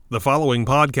The following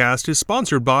podcast is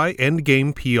sponsored by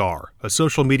Endgame PR, a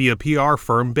social media PR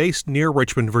firm based near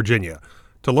Richmond, Virginia.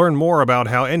 To learn more about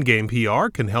how Endgame PR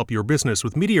can help your business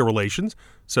with media relations,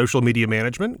 social media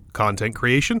management, content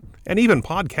creation, and even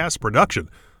podcast production,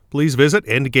 please visit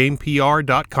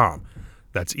endgamepr.com.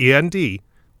 That's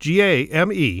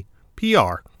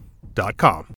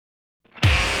ENDGAMEPR.com.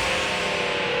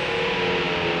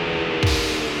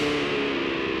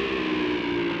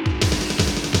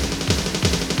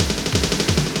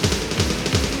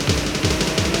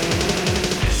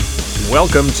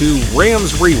 Welcome to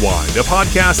Rams Rewind, a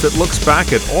podcast that looks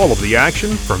back at all of the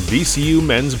action from VCU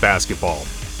men's basketball.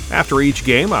 After each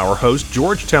game, our host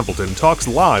George Templeton talks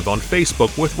live on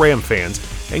Facebook with Ram fans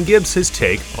and gives his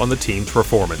take on the team's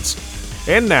performance.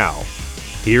 And now,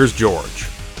 here's George.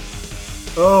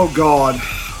 Oh God,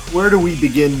 where do we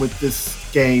begin with this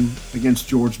game against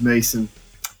George Mason?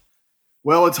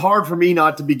 Well, it's hard for me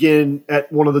not to begin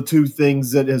at one of the two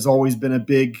things that has always been a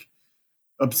big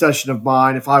obsession of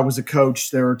mine. If I was a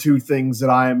coach, there are two things that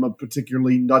I am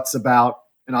particularly nuts about,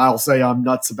 and I'll say I'm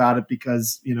nuts about it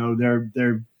because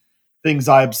they're things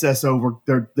I obsess over.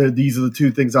 These are the two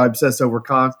things I obsess over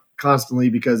constantly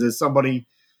because as somebody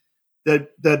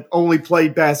that only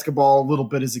played basketball a little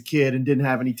bit as a kid and didn't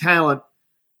have any talent,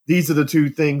 these are the two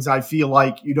things I feel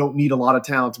like you don't need a lot of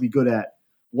talent to be good at.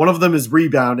 One of them is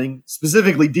rebounding,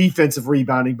 specifically defensive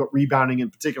rebounding, but rebounding in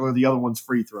particular. The other one's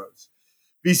free throws.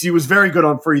 VCU was very good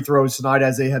on free throws tonight,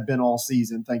 as they had been all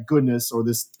season. Thank goodness, or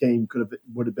this game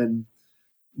would have been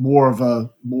more of a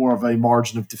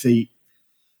margin of defeat.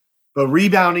 But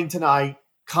rebounding tonight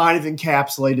kind of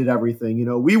encapsulated everything.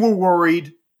 We were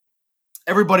worried.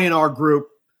 Everybody in our group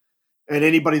and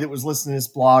anybody that was listening to this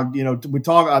blog,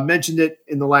 I mentioned it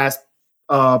in the last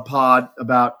pod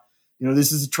about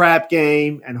this is a trap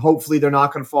game, and hopefully they're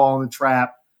not going to fall in the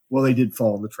trap. Well, they did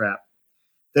fall in the trap.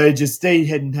 They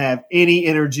didn't have any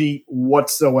energy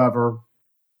whatsoever.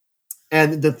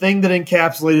 And the thing that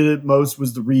encapsulated it most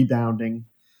was the rebounding.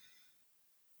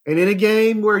 And in a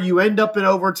game where you end up in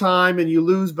overtime and you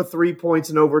lose by 3 points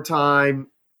in overtime,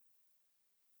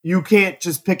 you can't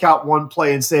just pick out one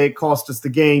play and say it cost us the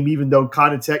game, even though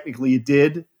kind of technically it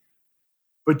did.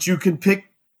 But you can pick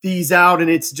these out, and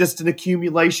it's just an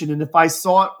accumulation. And if I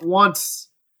saw it once,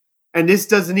 and this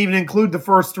doesn't even include the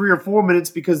first 3 or 4 minutes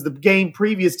because the game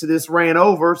previous to this ran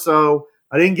over, so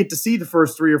I didn't get to see the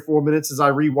first 3 or 4 minutes as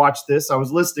I rewatched this. I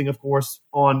was listening, of course,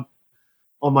 on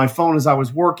my phone as I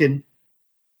was working.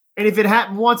 And if it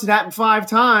happened once, it happened 5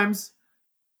 times.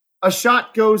 A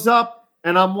shot goes up,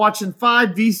 and I'm watching 5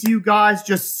 VCU guys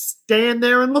just stand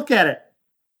there and look at it.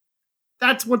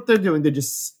 That's what they're doing. They're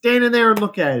just standing there and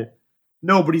look at it.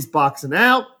 Nobody's boxing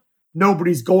out.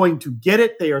 Nobody's going to get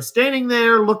it. They are standing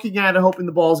there looking at it, hoping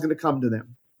the ball is going to come to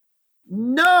them.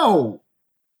 No,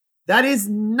 that is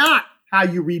not how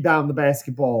you rebound the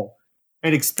basketball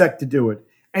and expect to do it.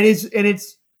 And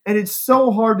it's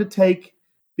so hard to take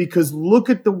because look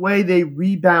at the way they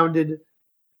rebounded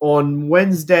on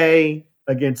Wednesday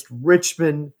against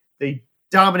Richmond. They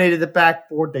dominated the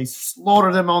backboard. They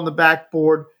slaughtered them on the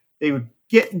backboard.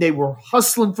 They were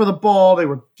hustling for the ball. They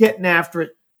were getting after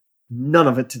it. None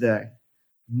of it today.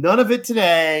 None of it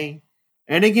today.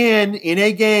 And again, in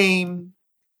a game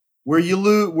where you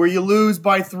lose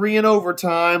by 3 in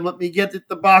overtime, let me get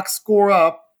the box score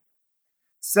up.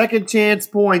 Second chance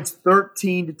points,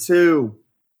 13-2.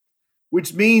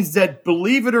 Which means that,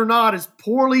 believe it or not, as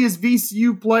poorly as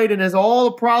VCU played and as all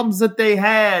the problems that they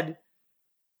had,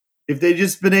 if they'd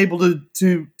just been able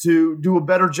to do a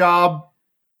better job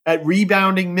at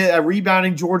rebounding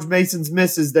George Mason's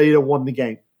misses, they'd have won the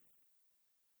game.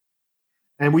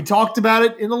 And we talked about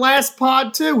it in the last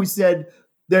pod, too. We said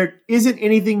there isn't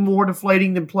anything more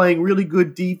deflating than playing really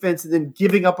good defense and then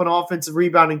giving up an offensive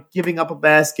rebound and giving up a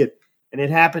basket. And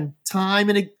it happened time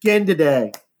and again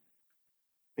today.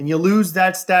 And you lose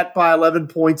that stat by 11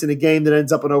 points in a game that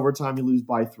ends up in overtime, you lose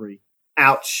by 3.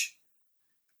 Ouch.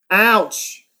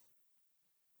 Ouch.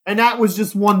 And that was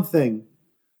just one thing.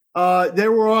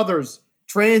 There were others.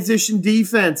 Transition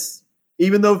defense.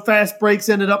 Even though fast breaks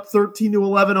ended up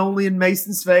 13-11 only in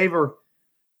Mason's favor.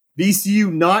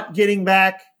 VCU not getting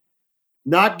back,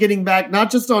 not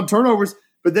just on turnovers,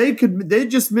 but they'd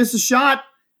just miss a shot,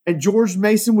 and George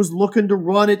Mason was looking to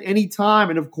run at any time.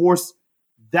 And of course,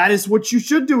 that is what you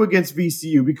should do against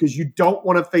VCU because you don't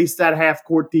want to face that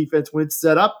half-court defense when it's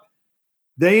set up.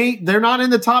 They're not in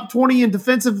the top 20 in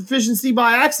defensive efficiency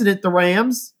by accident, the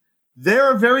Rams.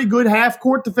 They're a very good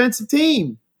half-court defensive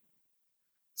team.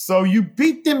 So you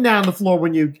beat them down the floor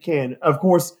when you can. Of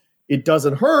course, it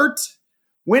doesn't hurt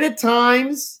when at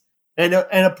times, and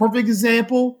a perfect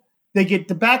example, They get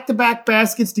the back-to-back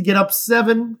baskets to get up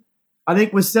 7. I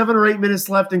think with 7 or 8 minutes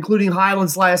left, including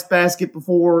Highland's last basket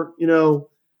before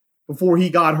he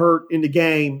got hurt in the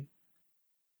game.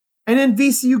 And then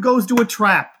VCU goes to a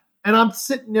trap. And I'm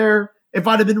sitting there. If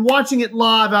I'd have been watching it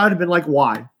live, I would have been like,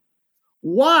 why?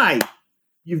 Why?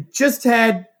 You've just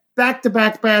had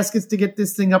back-to-back baskets to get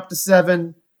this thing up to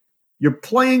 7. You're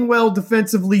playing well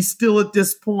defensively still at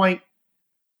this point.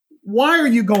 Why are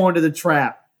you going to the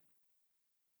trap?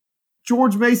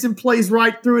 George Mason plays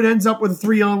right through it, ends up with a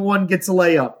 3-on-1, gets a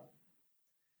layup.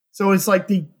 So it's like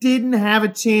they didn't have a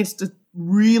chance to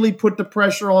really put the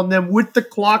pressure on them with the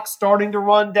clock starting to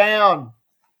run down.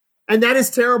 And that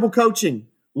is terrible coaching.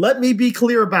 Let me be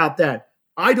clear about that.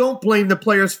 I don't blame the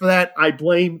players for that. I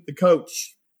blame the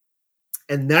coach.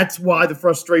 And that's why the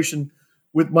frustration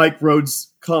with Mike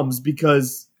Rhoades comes,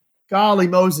 because, golly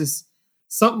Moses,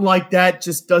 something like that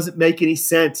just doesn't make any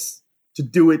sense to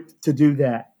do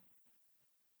that.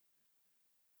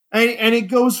 And it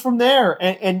goes from there.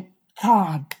 And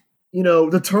God,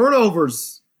 the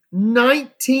turnovers,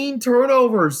 19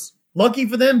 turnovers. Lucky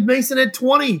for them, Mason had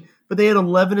 20, but they had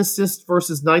 11 assists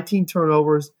versus 19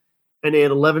 turnovers, and they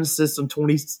had 11 assists on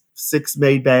 26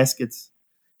 made baskets.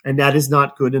 And that is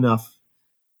not good enough.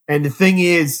 And the thing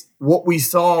is, what we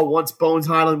saw once Bones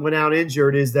Hyland went out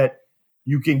injured is that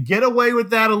you can get away with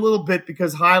that a little bit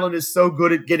because Hyland is so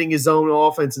good at getting his own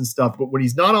offense and stuff. But when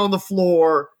he's not on the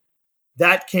floor,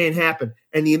 that can't happen.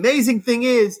 And the amazing thing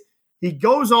is, he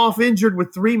goes off injured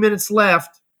with 3 minutes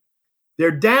left.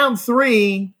 They're down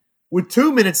 3 with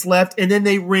 2 minutes left, and then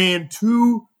they ran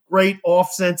 2 great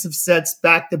offensive sets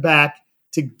back-to-back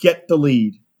to get the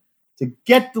lead. And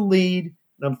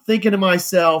I'm thinking to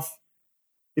myself,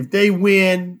 if they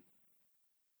win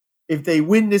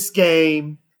this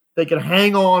game, they can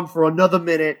hang on for another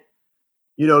minute.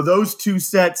 Those 2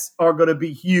 sets are going to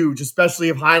be huge, especially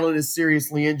if Hyland is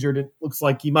seriously injured. It looks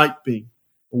like he might be.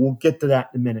 But we'll get to that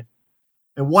in a minute.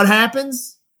 And what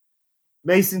happens?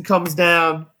 Mason comes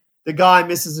down. The guy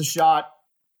misses a shot.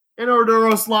 And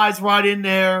Oduro slides right in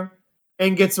there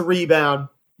and gets a rebound.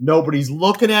 Nobody's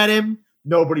looking at him.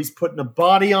 Nobody's putting a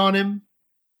body on him.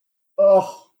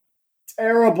 Oh,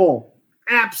 terrible.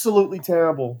 Absolutely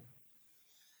terrible.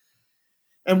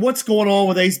 And what's going on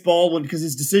with Ace Baldwin? Because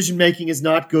his decision-making is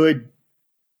not good.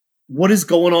 What is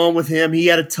going on with him? He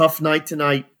had a tough night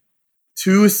tonight.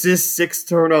 2 assists, 6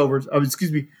 turnovers.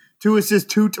 2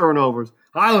 assists, 2 turnovers.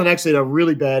 Hyland actually had a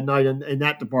really bad night in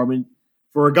that department.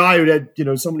 For a guy who had,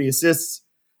 so many assists,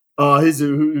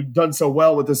 who done so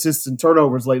well with assists and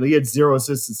turnovers lately. He had 0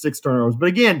 assists and 6 turnovers. But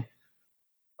again,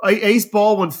 Ace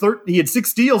Baldwin, he had 6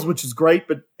 steals, which is great,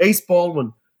 but Ace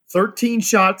Baldwin, 13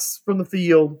 shots from the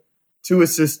field, 2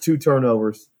 assists, 2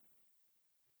 turnovers.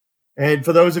 And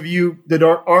for those of you that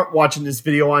aren't watching this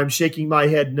video, I'm shaking my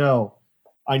head no.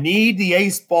 I need the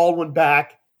Ace Baldwin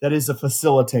back that is a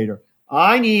facilitator.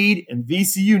 I need, and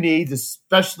VCU needs,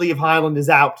 especially if Hyland is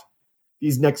out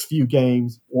these next few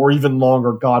games, or even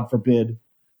longer, God forbid,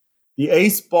 the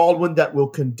Ace Baldwin that will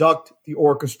conduct the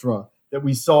orchestra that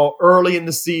we saw early in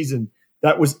the season,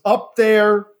 that was up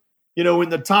there, in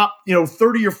the top,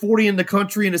 30 or 40 in the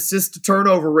country in assist to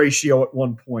turnover ratio at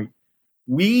one point.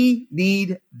 We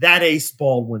need that Ace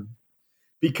Baldwin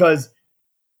because,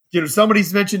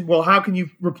 somebody's mentioned, well, how can you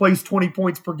replace 20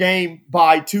 points per game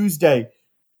by Tuesday?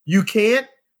 You can't,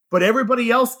 but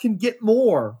everybody else can get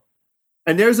more.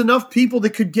 And there's enough people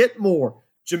that could get more.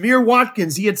 Jameer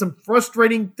Watkins, he had some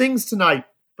frustrating things tonight,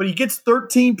 but he gets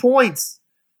 13 points.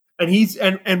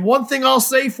 And one thing I'll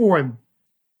say for him,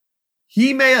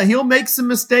 he'll make some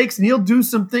mistakes and he'll do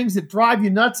some things that drive you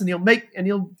nuts, and he'll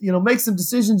make some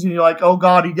decisions and you're like, oh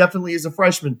God, he definitely is a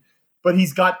freshman. But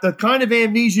he's got the kind of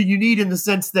amnesia you need in the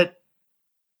sense that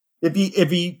if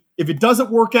it doesn't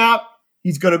work out,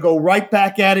 he's going to go right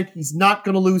back at it. He's not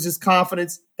going to lose his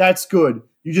confidence. That's good.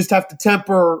 You just have to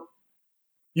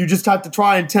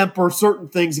try and temper certain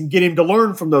things and get him to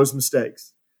learn from those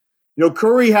mistakes.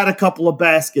 Curry had a couple of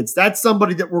baskets. That's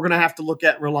somebody that we're going to have to look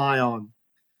at and rely on.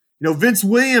 Vince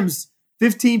Williams,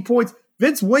 15 points.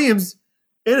 Vince Williams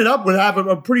ended up with having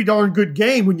a pretty darn good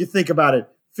game when you think about it.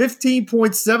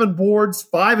 15.7 boards,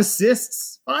 5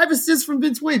 assists. 5 assists from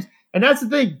Vince Williams. And that's the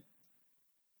thing.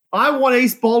 I want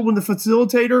Ace Baldwin, the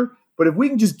facilitator, but if we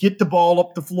can just get the ball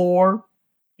up the floor,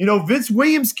 Vince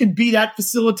Williams can be that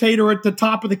facilitator at the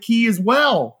top of the key as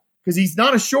well, because he's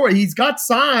not he's got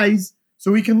size,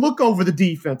 so he can look over the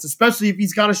defense, especially if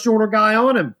he's got a shorter guy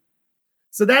on him.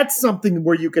 So that's something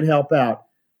where you can help out.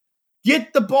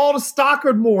 Get the ball to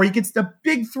Stockard more. He gets the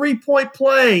big 3-point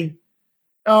play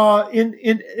at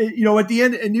the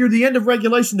end, near the end of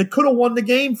regulation that could have won the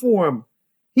game for him.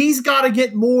 He's got to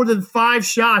get more than 5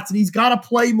 shots, and he's got to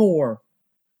play more.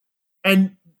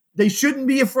 And they shouldn't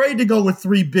be afraid to go with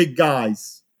 3 big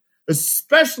guys,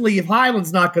 especially if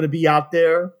Highland's not going to be out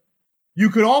there. You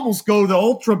could almost go the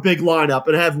ultra big lineup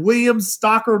and have Williams,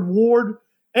 Stockard, Ward,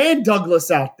 and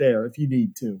Douglas out there if you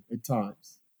need to at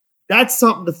times. That's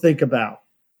something to think about.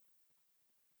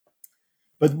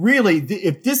 But really,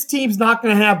 if this team's not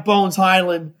going to have Bones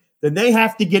Highland, then they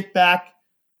have to get back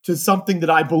to something that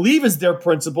I believe is their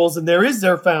principles, and there is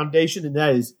their foundation, and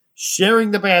that is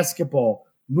sharing the basketball,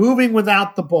 moving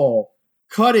without the ball,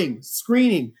 cutting,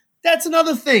 screening. That's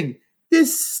another thing.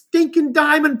 This stinking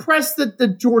diamond press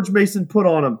that George Mason put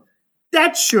on him,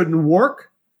 that shouldn't work.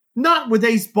 Not with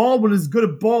Ace Baldwin as good a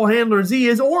ball handler as he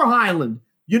is, or Highland.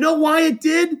 You know why it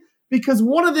did? Because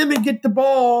one of them would get the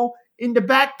ball in the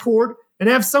backcourt and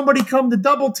have somebody come to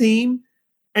double team,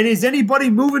 and is anybody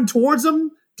moving towards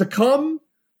them to come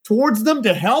towards them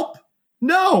to help?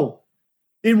 No.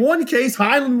 In one case,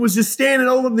 Highland was just standing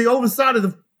over on the other side of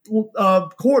the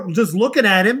court and just looking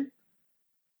at him.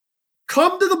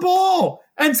 Come to the ball.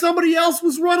 And somebody else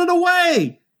was running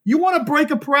away. You want to break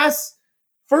a press?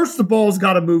 First, the ball's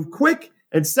got to move quick.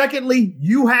 And secondly,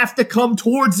 you have to come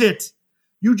towards it.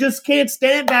 You just can't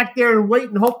stand back there and wait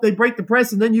and hope they break the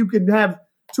press and then you can have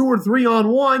 2 or 3 on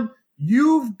 1.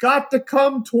 You've got to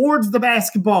come towards the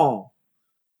basketball.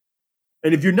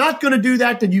 And if you're not going to do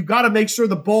that, then you've got to make sure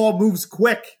the ball moves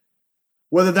quick,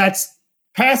 whether that's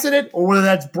passing it or whether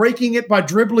that's breaking it by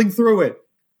dribbling through it,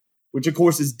 which, of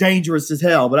course, is dangerous as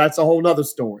hell, but that's a whole nother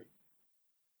story.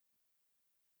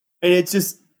 And it's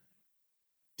just,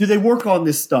 do they work on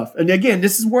this stuff? And again,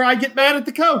 this is where I get mad at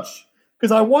the coach,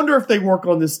 because I wonder if they work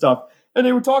on this stuff. And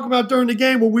they were talking about during the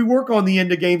game, well, we work on the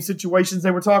end-of-game situations.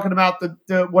 They were talking about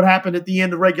the what happened at the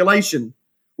end of regulation,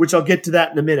 which I'll get to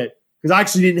that in a minute, because I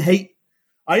actually didn't hate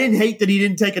that he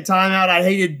didn't take a timeout. I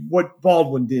hated what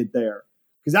Baldwin did there,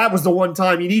 because that was the one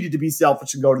time he needed to be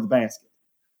selfish and go to the basket.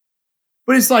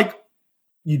 But it's like,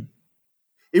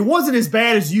 it wasn't as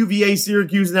bad as UVA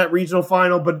Syracuse in that regional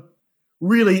final, but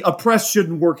really a press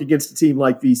shouldn't work against a team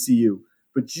like VCU.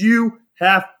 But you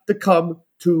have to come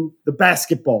to the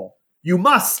basketball. You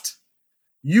must.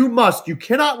 You must. You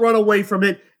cannot run away from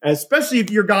it, especially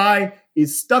if your guy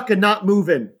is stuck and not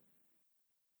moving.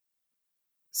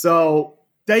 So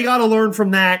they got to learn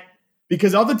from that,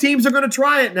 because other teams are going to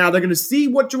try it now. They're going to see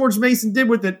what George Mason did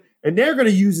with it, and they're going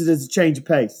to use it as a change of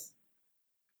pace.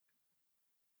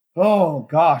 Oh,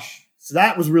 gosh. So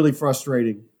that was really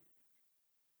frustrating.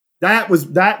 That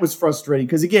was frustrating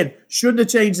because, again, shouldn't have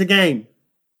changed the game.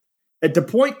 At the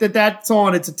point that that's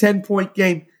on, it's a 10-point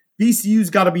game. VCU's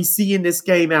got to be seeing this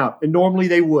game out, and normally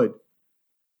they would.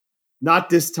 Not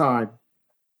this time.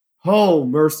 Oh,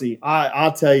 mercy.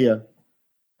 I'll tell you.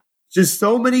 Just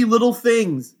so many little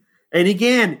things. And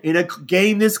again, in a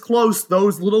game this close,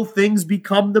 those little things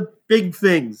become the big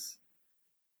things.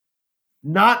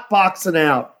 Not boxing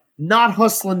out. Not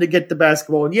hustling to get the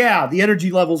basketball. And yeah, the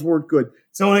energy levels weren't good.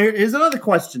 So here's another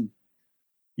question.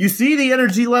 You see the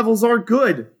energy levels aren't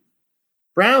good.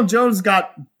 Brown Jones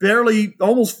got barely,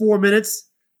 almost 4 minutes.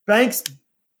 Banks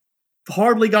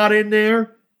hardly got in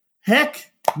there.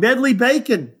 Heck, Medley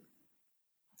Bacon.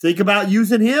 Think about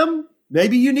using him.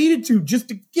 Maybe you needed to, just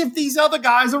to give these other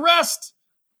guys a rest.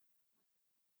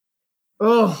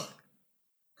 Oh,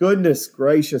 goodness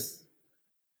gracious.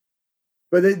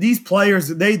 But these players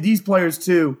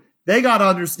too, they got to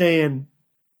understand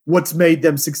what's made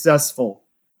them successful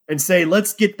and say,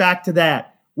 let's get back to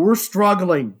that. We're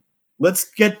struggling.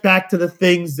 Let's get back to the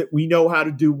things that we know how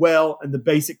to do well and the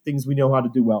basic things we know how to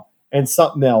do well. And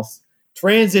something else.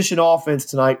 Transition offense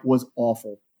tonight was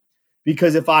awful.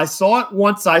 Because if I saw it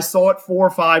once, I saw it 4 or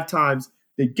 5 times.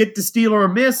 They'd get to steal or a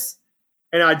miss,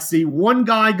 and I'd see one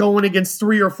guy going against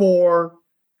 3 or 4,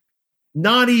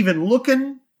 not even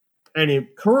looking. And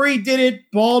if Curry did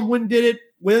it, Baldwin did it,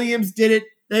 Williams did it,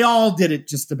 they all did it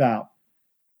just about.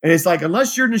 And it's like,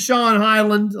 unless you're Nashawn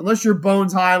Highland, unless you're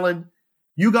Bones Highland,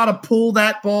 you got to pull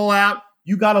that ball out.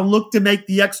 You got to look to make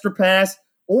the extra pass,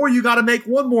 or you got to make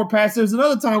one more pass. There's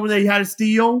another time when they had a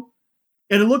steal,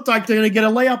 and it looked like they're going to get a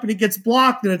layup, and it gets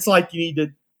blocked, and it's like you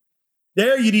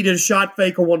needed a shot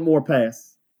fake or one more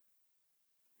pass.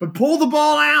 But pull the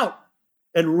ball out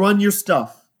and run your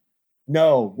stuff.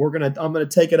 No, I'm gonna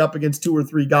take it up against 2 or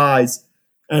 3 guys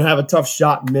and have a tough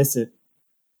shot and miss it.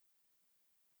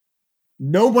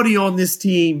 Nobody on this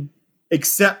team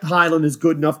except Highland is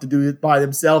good enough to do it by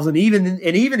themselves, and even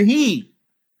he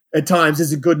at times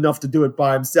isn't good enough to do it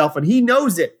by himself, and he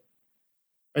knows it.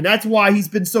 And that's why he's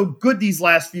been so good these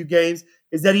last few games,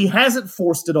 is that he hasn't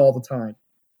forced it all the time.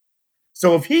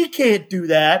 So if he can't do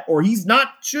that, or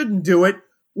shouldn't do it,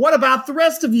 What about the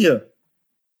rest of you?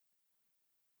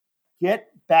 Get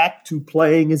back to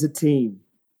playing as a team.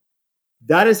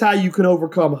 That is how you can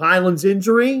overcome Highland's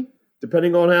injury,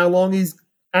 depending on how long he's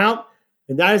out.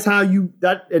 And that's how you're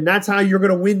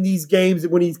going to win these games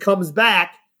when he comes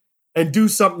back and do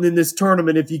something in this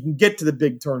tournament if you can get to the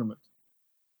big tournament.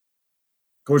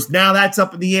 Of course, now that's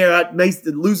up in the air.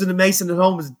 Losing to Mason at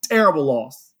home is a terrible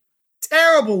loss.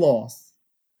 Terrible loss.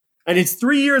 And it's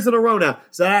 3 years in a row now.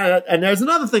 And there's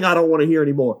another thing I don't want to hear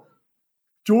anymore.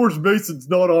 George Mason's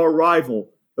not our rival.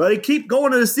 But they keep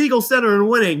going to the Siegel Center and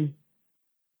winning.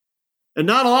 And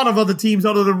not a lot of other teams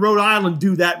other than Rhode Island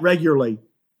do that regularly.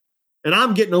 And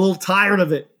I'm getting a little tired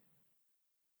of it.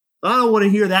 I don't want to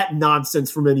hear that nonsense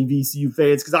from any VCU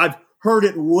fans because I've heard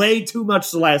it way too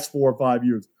much the last 4 or 5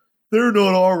 years. They're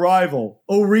not our rival.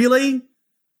 Oh, really?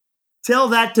 Tell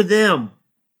that to them.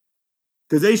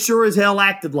 Because they sure as hell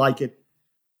acted like it.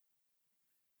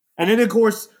 And then, of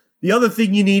course, the other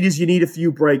thing you need a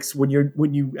few breaks when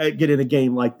you get in a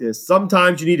game like this.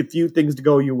 Sometimes you need a few things to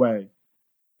go your way.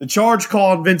 The charge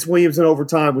call on Vince Williams in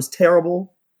overtime was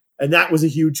terrible, and that was a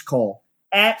huge call.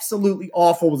 Absolutely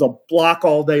awful. It was a block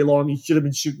all day long. He should have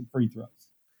been shooting free throws.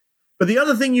 But the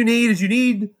other thing you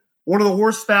need one of the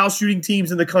worst foul shooting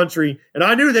teams in the country, and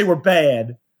I knew they were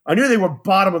bad. I knew they were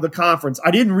bottom of the conference.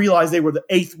 I didn't realize they were the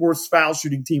 8th worst foul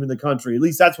shooting team in the country. At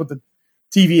least that's what the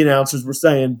TV announcers were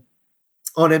saying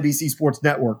on NBC Sports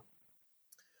Network.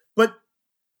 But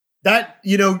that,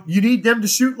 you need them to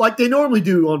shoot like they normally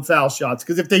do on foul shots.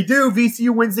 Because if they do, VCU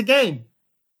wins the game.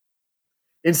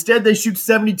 Instead, they shoot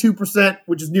 72%,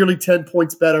 which is nearly 10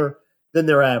 points better than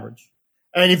their average.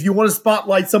 And if you want to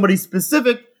spotlight somebody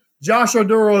specific, Josh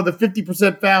Oduro, the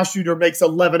 50% foul shooter, makes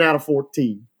 11 out of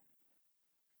 14.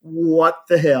 What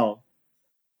the hell?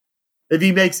 If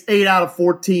he makes 8 out of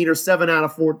 14 or 7 out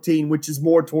of 14, which is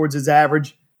more towards his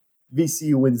average,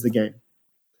 VCU wins the game.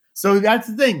 So that's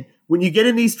the thing. When you get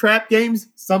in these trap games,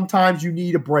 sometimes you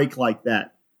need a break like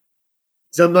that.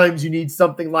 Sometimes you need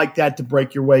something like that to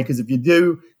break your way, because if you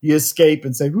do, you escape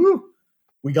and say, whew,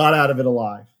 we got out of it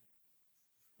alive.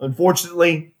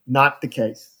 Unfortunately, not the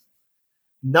case.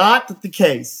 Not the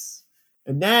case.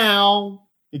 And now,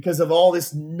 because of all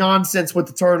this nonsense with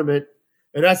the tournament,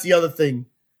 and that's the other thing,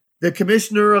 the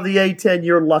commissioner of the A-10,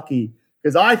 you're lucky,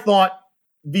 because I thought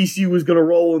VCU was going to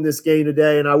roll in this game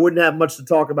today, and I wouldn't have much to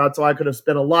talk about, so I could have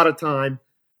spent a lot of time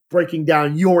breaking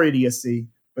down your idiocy.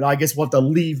 But I guess we'll have to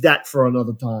leave that for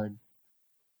another time.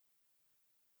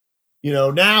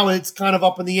 Now it's kind of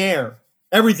up in the air.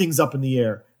 Everything's up in the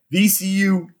air.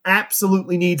 VCU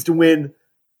absolutely needs to win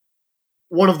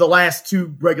one of the last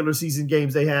 2 regular season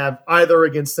games they have, either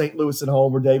against St. Louis at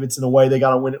home or Davidson away. They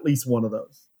got to win at least one of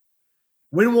those.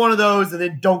 Win one of those and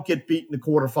then don't get beat in the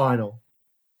quarterfinal.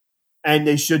 And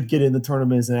they should get in the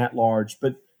tournament as an at-large.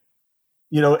 But,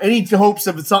 any hopes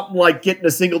of something like getting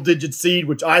a single-digit seed,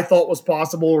 which I thought was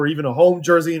possible, or even a home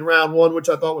jersey in round 1, which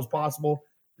I thought was possible,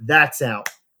 that's out.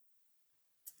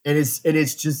 And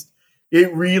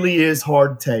it really is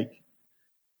hard to take,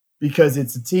 because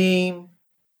it's a team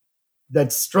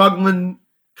that's struggling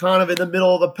kind of in the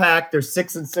middle of the pack. They're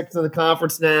 6-6 in the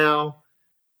conference now.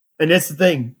 And that's the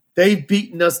thing. They've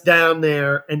beaten us down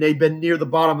there, and they've been near the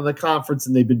bottom of the conference,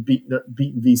 and they've been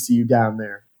beating VCU down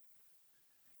there.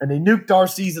 And they nuked our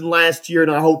season last year, and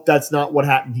I hope that's not what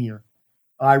happened here.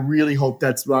 I really hope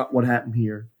that's not what happened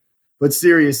here. But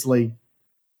seriously,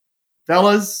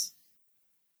 fellas,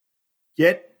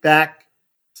 get back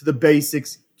to the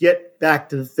basics. Get back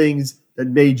to the things that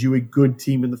made you a good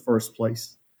team in the first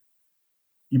place.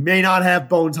 You may not have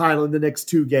Bones Highland the next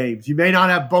 2 games. You may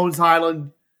not have Bones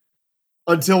Highland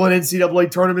until an NCAA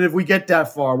tournament if we get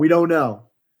that far. We don't know.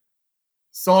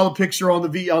 Saw the picture in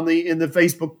the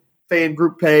Facebook fan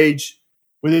group page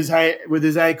with his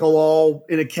ankle all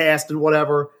in a cast and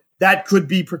whatever. That could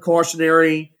be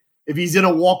precautionary. If he's in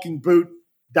a walking boot,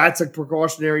 that's a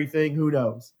precautionary thing. Who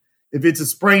knows? If it's a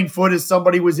sprained foot, as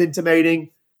somebody was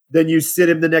intimating, then you sit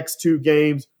him the next 2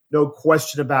 games. No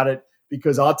question about it.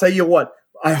 Because I'll tell you what,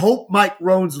 I hope Mike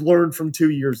Rones learned from 2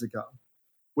 years ago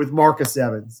with Marcus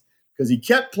Evans. Because he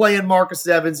kept playing Marcus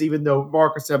Evans, even though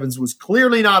Marcus Evans was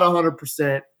clearly not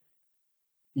 100%.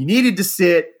 He needed to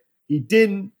sit. He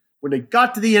didn't. When they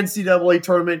got to the NCAA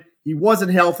tournament, he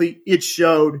wasn't healthy. It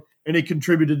showed, and it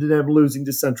contributed to them losing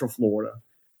to Central Florida.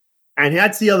 And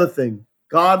that's the other thing.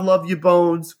 God love you,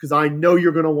 Bones, because I know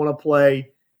you're going to want to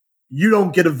play. You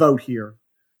don't get a vote here.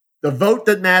 The vote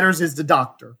that matters is the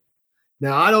doctor.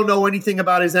 Now, I don't know anything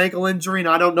about his ankle injury, and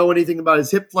I don't know anything about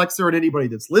his hip flexor, and anybody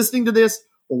that's listening to this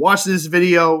or watch this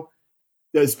video,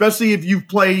 especially if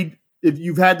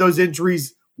you've had those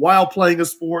injuries while playing a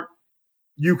sport,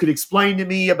 you could explain to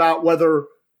me about whether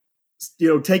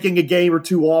taking a game or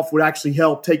two off would actually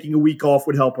help, taking a week off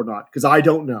would help or not, because I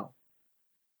don't know.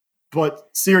 But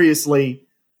seriously,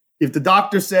 if the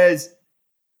doctor says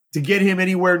to get him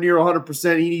anywhere near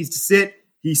 100%, he needs to sit,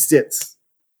 he sits.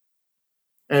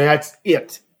 And that's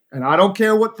it. And I don't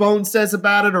care what Bone says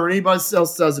about it or anybody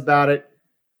else says about it.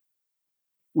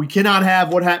 We cannot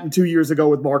have what happened 2 years ago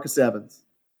with Marcus Evans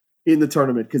in the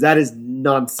tournament, because that is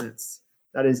nonsense.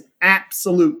 That is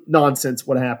absolute nonsense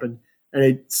what happened, and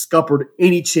it scuppered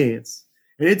any chance.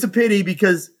 And it's a pity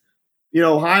because,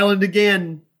 Highland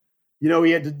again, he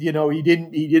had to, he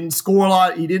didn't score a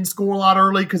lot. He didn't score a lot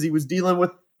early because he was dealing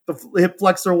with the hip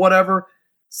flexor or whatever.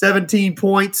 17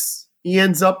 points he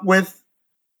ends up with,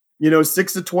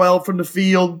 6 of 12 from the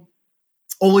field.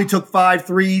 Only took 5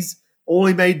 threes.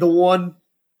 They made the one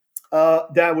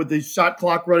down with the shot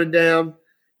clock running down.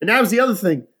 And that was the other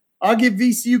thing. I'll give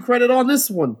VCU credit on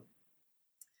this one.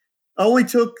 They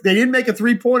didn't make a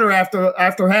three-pointer after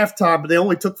halftime, but they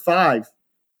only took 5.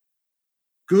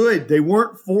 Good. They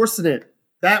weren't forcing it.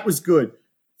 That was good.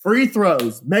 Free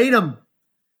throws. Made them.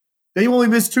 They only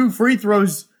missed 2 free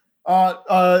throws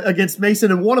against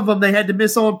Mason, and one of them they had to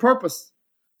miss on purpose.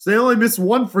 So they only missed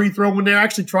 1 free throw when they're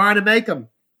actually trying to make them,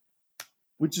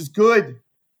 which is good.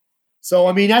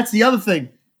 So, that's the other thing.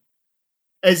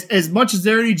 As much as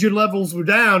their energy levels were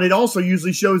down, it also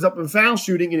usually shows up in foul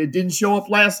shooting, and it didn't show up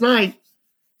last night.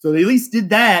 So they at least did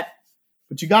that,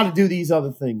 but you got to do these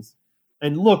other things.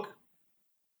 And look,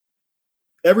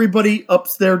 everybody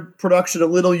ups their production a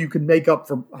little. You can make up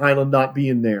for Highland not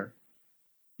being there.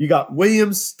 You got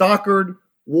Williams, Stockard,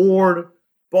 Ward,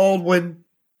 Baldwin,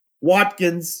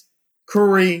 Watkins,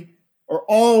 Curry are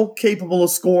all capable of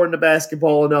scoring the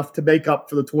basketball enough to make up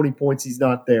for the 20 points he's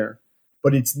not there.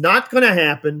 But it's not going to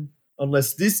happen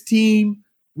unless this team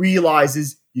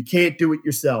realizes you can't do it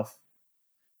yourself.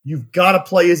 You've got to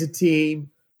play as a team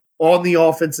on the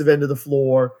offensive end of the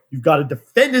floor. You've got to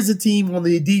defend as a team on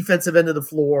the defensive end of the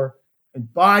floor.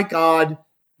 And by God,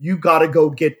 you got to go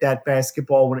get that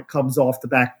basketball when it comes off the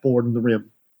backboard and the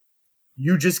rim.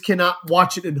 You just cannot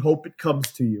watch it and hope it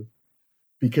comes to you,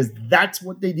 because that's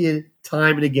what they did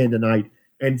time and again tonight.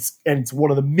 And it's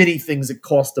one of the many things that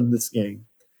cost them this game.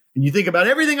 And you think about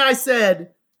everything I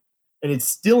said, and it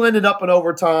still ended up in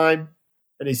overtime,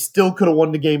 and they still could have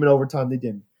won the game in overtime. They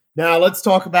didn't. Now, let's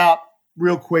talk about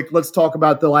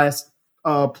the last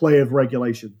play of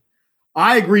regulation.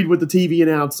 I agreed with the TV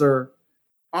announcer.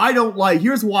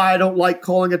 Here's why I don't like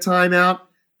calling a timeout,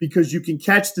 because you can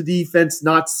catch the defense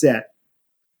not set.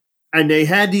 And they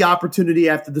had the opportunity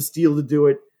after the steal to do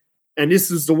it. And this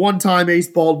is the one time Ace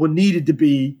Baldwin needed to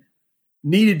be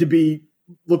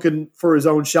looking for his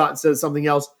own shot instead of something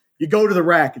else. You go to the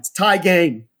rack. It's tie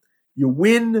game. You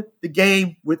win the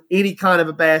game with any kind of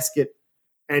a basket.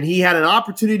 And he had an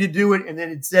opportunity to do it, and then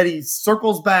instead he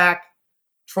circles back,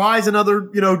 tries another,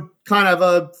 kind of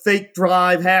a fake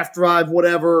drive, half drive,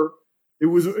 whatever. It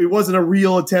wasn't a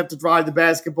real attempt to drive the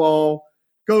basketball.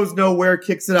 Goes nowhere,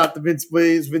 kicks it out to Vince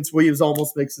Williams. Vince Williams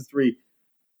almost makes a 3.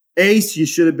 Ace, you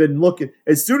should have been looking.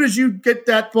 As soon as you get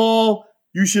that ball,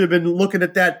 you should have been looking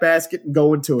at that basket and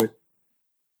going to it.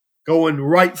 Going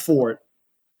right for it.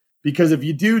 Because if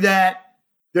you do that,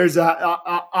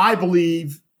 I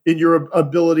believe in your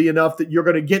ability enough that you're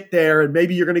going to get there, and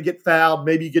maybe you're going to get fouled,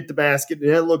 maybe you get the basket.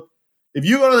 And look, if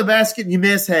you go to the basket and you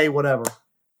miss, hey, whatever.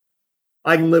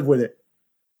 I can live with it.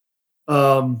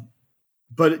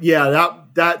 But yeah,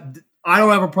 that I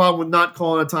don't have a problem with not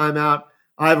calling a timeout.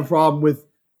 I have a problem with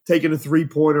taking a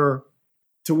 3-pointer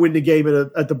to win the game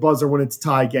at the buzzer when it's a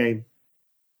tie game.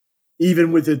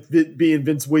 Even with it being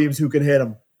Vince Williams who can hit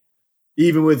him.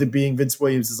 Even with it being Vince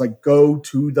Williams, it's like, go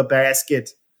to the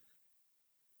basket.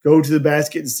 Go to the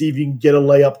basket and see if you can get a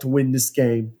layup to win this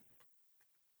game.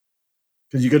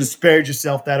 Because you could have spared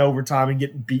yourself that overtime and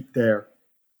getting beat there.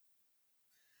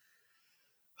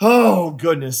 Oh,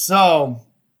 goodness. So,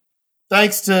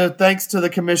 thanks to the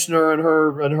commissioner and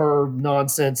her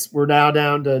nonsense, we're now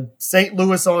down to St.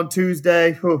 Louis on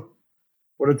Tuesday. Whew,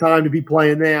 what a time to be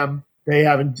playing them. They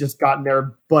haven't just gotten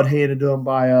their butt handed to them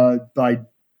by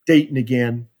Dayton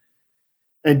again.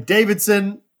 And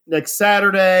Davidson next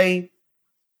Saturday.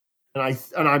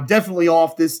 And I'm definitely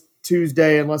off this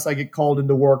Tuesday unless I get called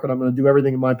into work, and I'm going to do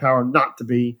everything in my power not to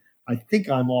be. I think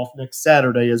I'm off next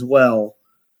Saturday as well.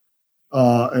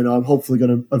 And I'm hopefully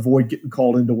going to avoid getting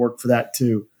called into work for that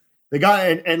too.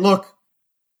 And look,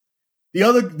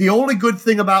 the only good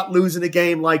thing about losing a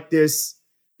game like this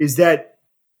is that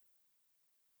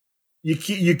you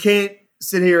can't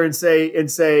sit here and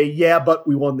say, yeah, but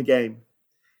we won the game.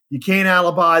 You can't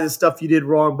alibi the stuff you did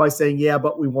wrong by saying, yeah,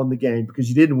 but we won the game, because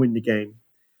you didn't win the game.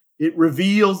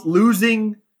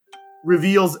 Losing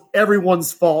reveals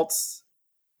everyone's faults,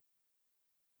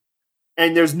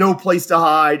 and there's no place to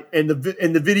hide, and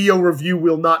the video review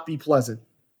will not be pleasant.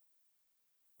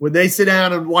 When they sit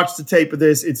down and watch the tape of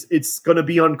this, it's going to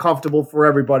be uncomfortable for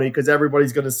everybody because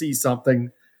everybody's going to see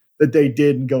something that they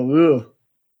did and go, ugh,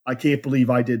 I can't believe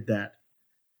I did that.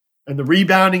 And the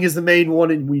rebounding is the main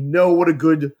one, and we know what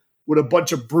a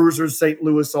bunch of bruisers St.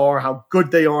 Louis are, how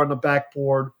good they are on the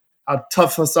backboard, how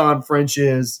tough Hassan French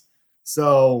is.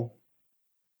 So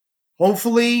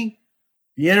hopefully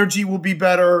the energy will be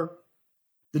better,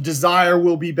 the desire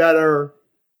will be better,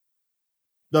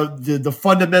 the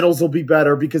fundamentals will be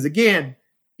better, because again,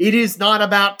 it is not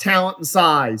about talent and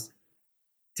size.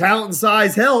 Talent and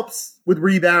size helps with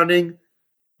rebounding,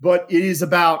 but it is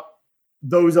about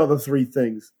those other three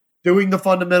things. Doing the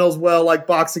fundamentals well, like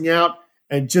boxing out,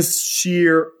 and just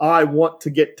sheer, I want to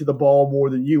get to the ball more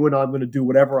than you, and I'm going to do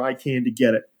whatever I can to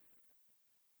get it.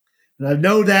 And I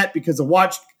know that because I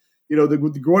watched, one of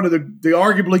the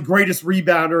arguably greatest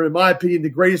rebounder, in my opinion, the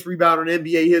greatest rebounder in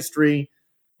NBA history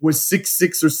was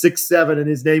 6'6" or 6'7", and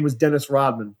his name was Dennis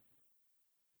Rodman.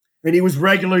 And he was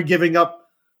regularly giving up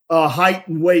height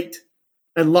and weight,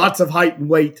 and lots of height and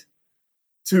weight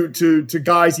to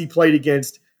guys he played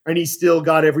against, and he still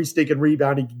got every stinking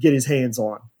rebound he could get his hands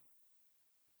on.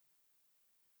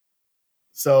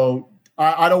 So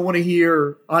I don't want to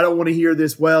hear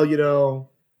this,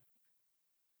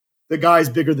 the guy's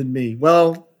bigger than me.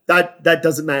 Well, that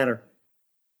doesn't matter.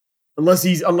 Unless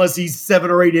he's 7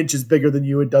 or 8 inches bigger than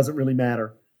you, it doesn't really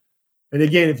matter. And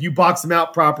again, if you box him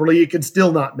out properly, it can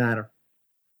still not matter.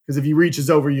 Because if he reaches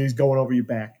over you, he's going over your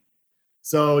back.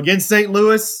 So against St.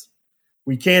 Louis,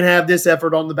 we can't have this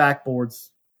effort on the backboards,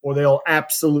 or they'll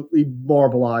absolutely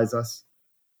marbleize us.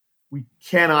 We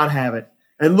cannot have it.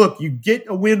 And look, you get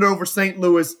a win over St.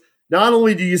 Louis, not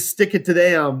only do you stick it to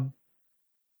them,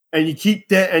 and you keep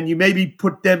that, and you maybe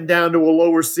put them down to a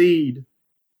lower seed,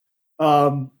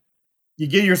 you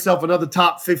get yourself another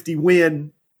top 50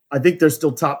 win. I think they're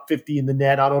still top 50 in the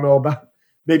net. I don't know about,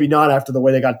 maybe not after the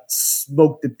way they got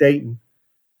smoked at Dayton.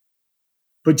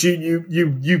 But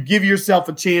you give yourself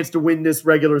a chance to win this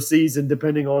regular season,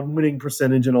 depending on winning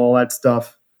percentage and all that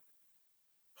stuff.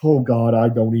 Oh God, I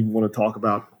don't even want to talk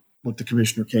about what the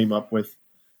commissioner came up with.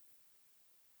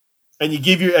 And you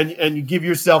give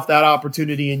yourself that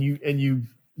opportunity, and you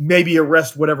maybe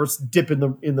arrest whatever dip in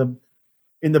the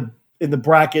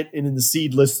bracket and in the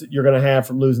seed list that you're going to have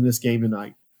from losing this game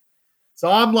tonight. So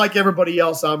I'm like everybody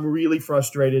else. I'm really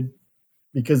frustrated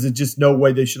because there's just no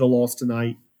way they should have lost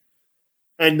tonight.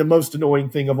 And the most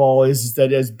annoying thing of all is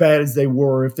that as bad as they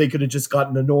were, if they could have just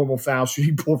gotten a normal foul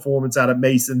shooting performance out of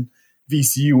Mason,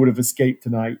 VCU would have escaped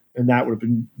tonight, and that would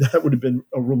have been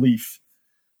a relief.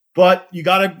 But you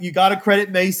gotta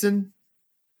credit Mason,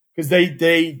 because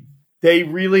they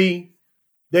really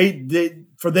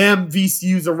for them,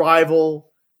 VCU's a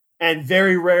rival, and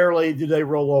very rarely do they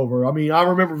roll over. I mean, I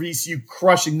remember VCU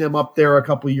crushing them up there a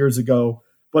couple of years ago,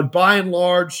 but by and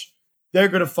large, they're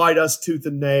going to fight us tooth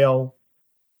and nail,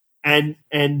 and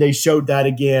they showed that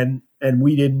again, and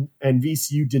we didn't, and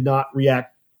VCU did not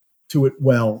react to it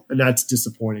well, and that's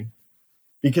disappointing.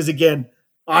 Because again,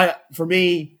 for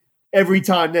me, every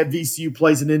time that VCU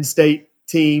plays an in-state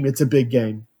team, it's a big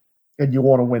game, and you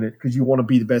want to win it because you want to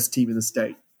be the best team in the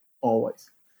state,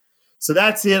 always. So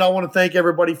that's it. I want to thank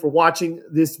everybody for watching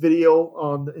this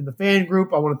video in the fan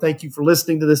group. I want to thank you for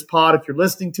listening to this pod if you're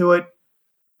listening to it.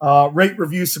 Rate,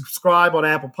 review, subscribe on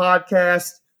Apple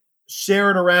Podcasts. Share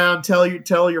it around. Tell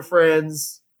your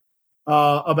friends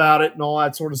about it and all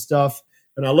that sort of stuff.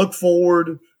 And I look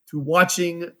forward to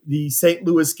watching the St.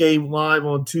 Louis game live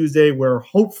on Tuesday, where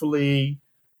hopefully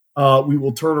we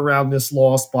will turn around this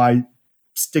loss by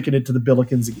sticking it to the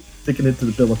Billikens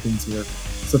here.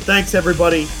 So thanks,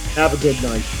 everybody. Have a good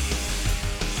night.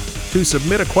 To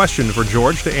submit a question for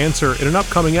George to answer in an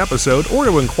upcoming episode, or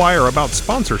to inquire about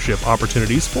sponsorship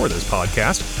opportunities for this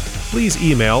podcast, please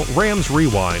email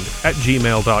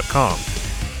ramsrewind@gmail.com.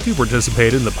 To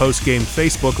participate in the post-game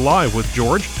Facebook Live with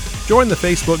George, join the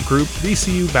Facebook group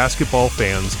VCU Basketball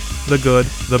Fans, the Good,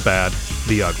 the Bad,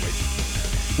 the Ugly.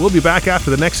 We'll be back after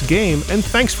the next game, and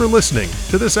thanks for listening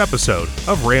to this episode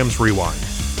of Rams Rewind.